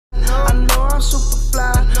I'm super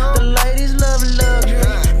fly. The ladies love luxury.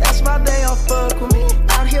 That's why they all fuck with me.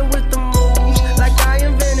 Out here with the moves, like I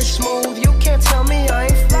invented smooth. You can't tell me I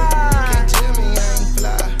ain't fly.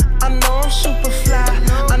 I know I'm super fly.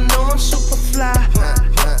 I know I'm super fly.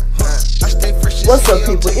 What's up,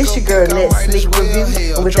 people? It's your girl,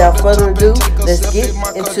 SnkReview. And without further ado, let's get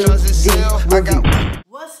into the review.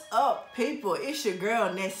 What's up, people? It's your girl,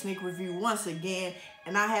 SnkReview, once again.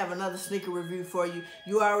 And I have another sneaker review for you.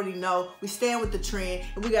 You already know we stand with the trend,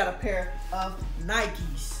 and we got a pair of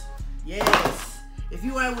Nikes. Yes. If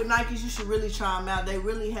you ain't with Nikes, you should really try them out. They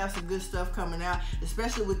really have some good stuff coming out,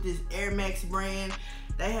 especially with this Airmax brand.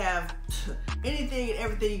 They have anything and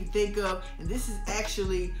everything you can think of. And this is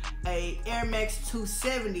actually a Airmax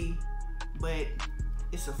 270, but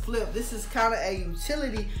it's a flip. This is kind of a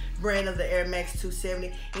utility brand of the Airmax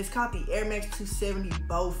 270. It's called the Airmax 270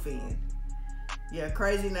 Bowfin. Yeah,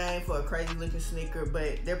 crazy name for a crazy looking sneaker,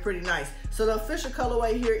 but they're pretty nice. So the official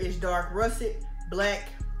colorway here is dark russet, black,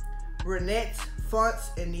 brunette,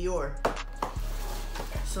 fonts, and Dior.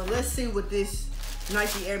 So let's see what this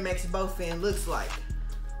Nike Airmax Bowfin looks like.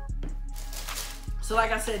 So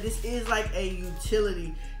like I said, this is like a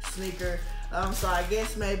utility sneaker. So I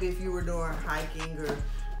guess maybe if you were doing hiking or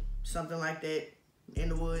something like that in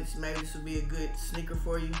the woods, maybe this would be a good sneaker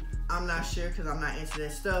for you. I'm not sure because I'm not into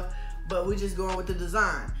that stuff, but we're just going with the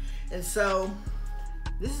design. And so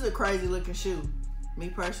this is a crazy looking shoe. Me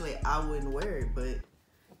personally, I wouldn't wear it, but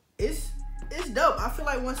it's dope. I feel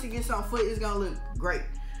like once it gets on foot, it's gonna look great.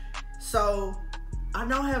 So I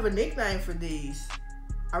don't have a nickname for these.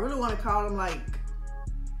 I really want to call them like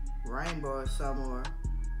Rainbow or something, or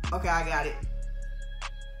okay, I got it.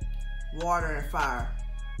 Water and fire.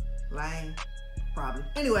 Lane, probably.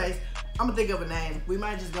 Anyways, I'm gonna think of a name. We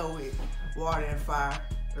might just go with water and fire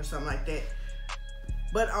or something like that.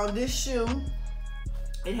 But on this shoe,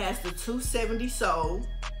 it has the 270 sole,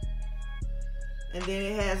 and then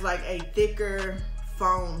it has like a thicker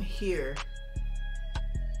foam here,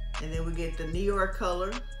 and then we get the Dior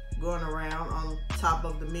color going around on top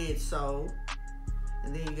of the midsole.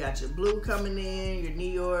 And then you got your blue coming in, your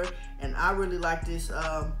Dior, and I really like this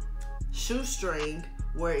shoestring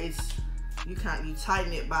where it's you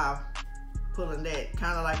tighten it by pulling that,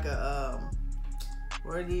 kind of like a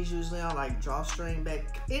where are these usually on, like drawstring bag.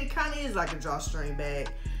 It kind of is like a drawstring bag.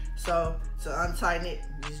 So to untighten it,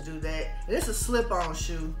 just do that. And it's a slip-on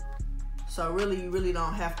shoe, so really you really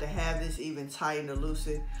don't have to have this even tightened or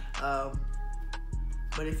loosened. But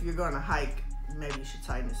if you're gonna hike, maybe you should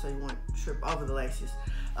tighten it so you won't trip over the laces.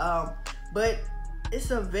 But it's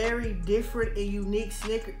a very different and unique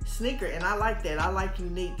sneaker, and I like that. I like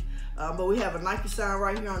unique. But we have a Nike sign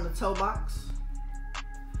right here on the toe box,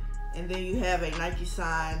 and then you have a Nike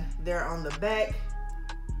sign there on the back,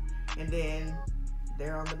 and then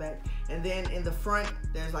there on the back, and then in the front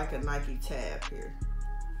there's like a Nike tab here.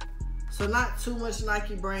 So not too much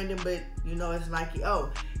Nike branding, but you know it's Nike.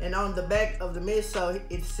 Oh, and on the back of the midsole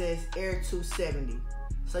it says Air 270.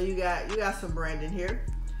 So you got some branding here.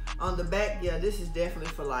 On the back, yeah, this is definitely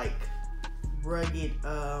for like rugged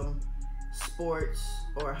sports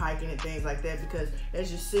or hiking and things like that, because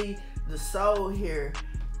as you see, the sole here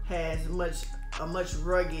has a much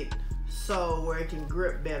rugged sole where it can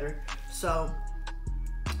grip better. So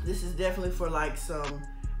this is definitely for like some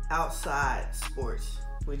outside sports,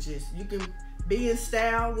 which is, you can be in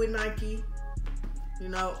style with Nike, you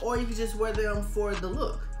know, or you can just wear them for the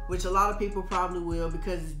look, which a lot of people probably will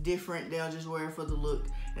because it's different. They'll just wear it for the look,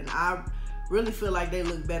 and I really feel like they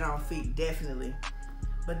look better on feet, definitely.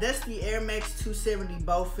 But that's the Airmax 270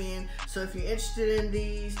 Bowfin. So if you're interested in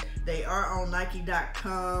these, they are on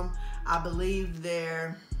Nike.com. I believe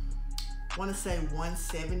they're, I want to say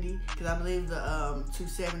 170, because I believe the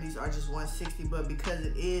 270s are just 160, but because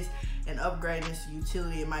it is an upgrade in its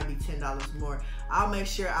utility, it might be $10 more. I'll make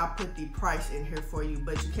sure I put the price in here for you,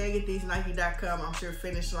 but you can get these Nike.com. I'm sure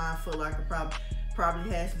Finish Line, Foot Locker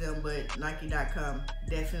probably has them, but Nike.com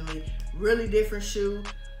definitely. Really different shoe.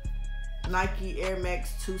 Nike Airmax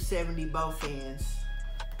 270 Bowfins.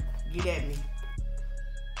 Get at me.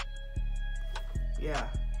 Yeah,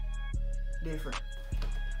 different.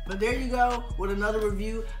 But there you go with another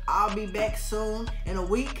review. I'll be back soon in a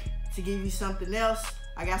week to give you something else.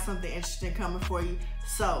 I got something interesting coming for you.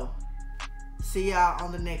 So, see y'all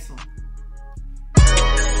on the next one.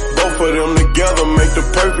 Both of them together make the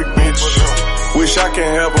perfect bitch. Wish I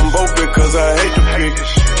can have them both because I hate to pick.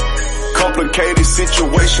 Complicated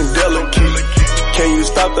situation, delicate. Can you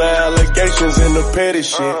stop the allegations and the petty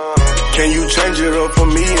shit? Can you change it up for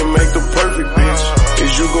me and make the perfect bitch?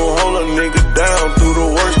 Is you gon' hold a nigga down through the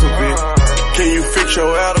worst of it? Can you fix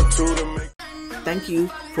your attitude and make... Thank you.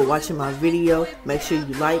 for watching my video. Make sure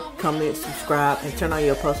you like, comment, subscribe, and turn on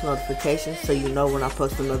your post notifications so you know when I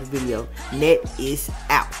post another video. Net is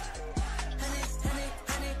out.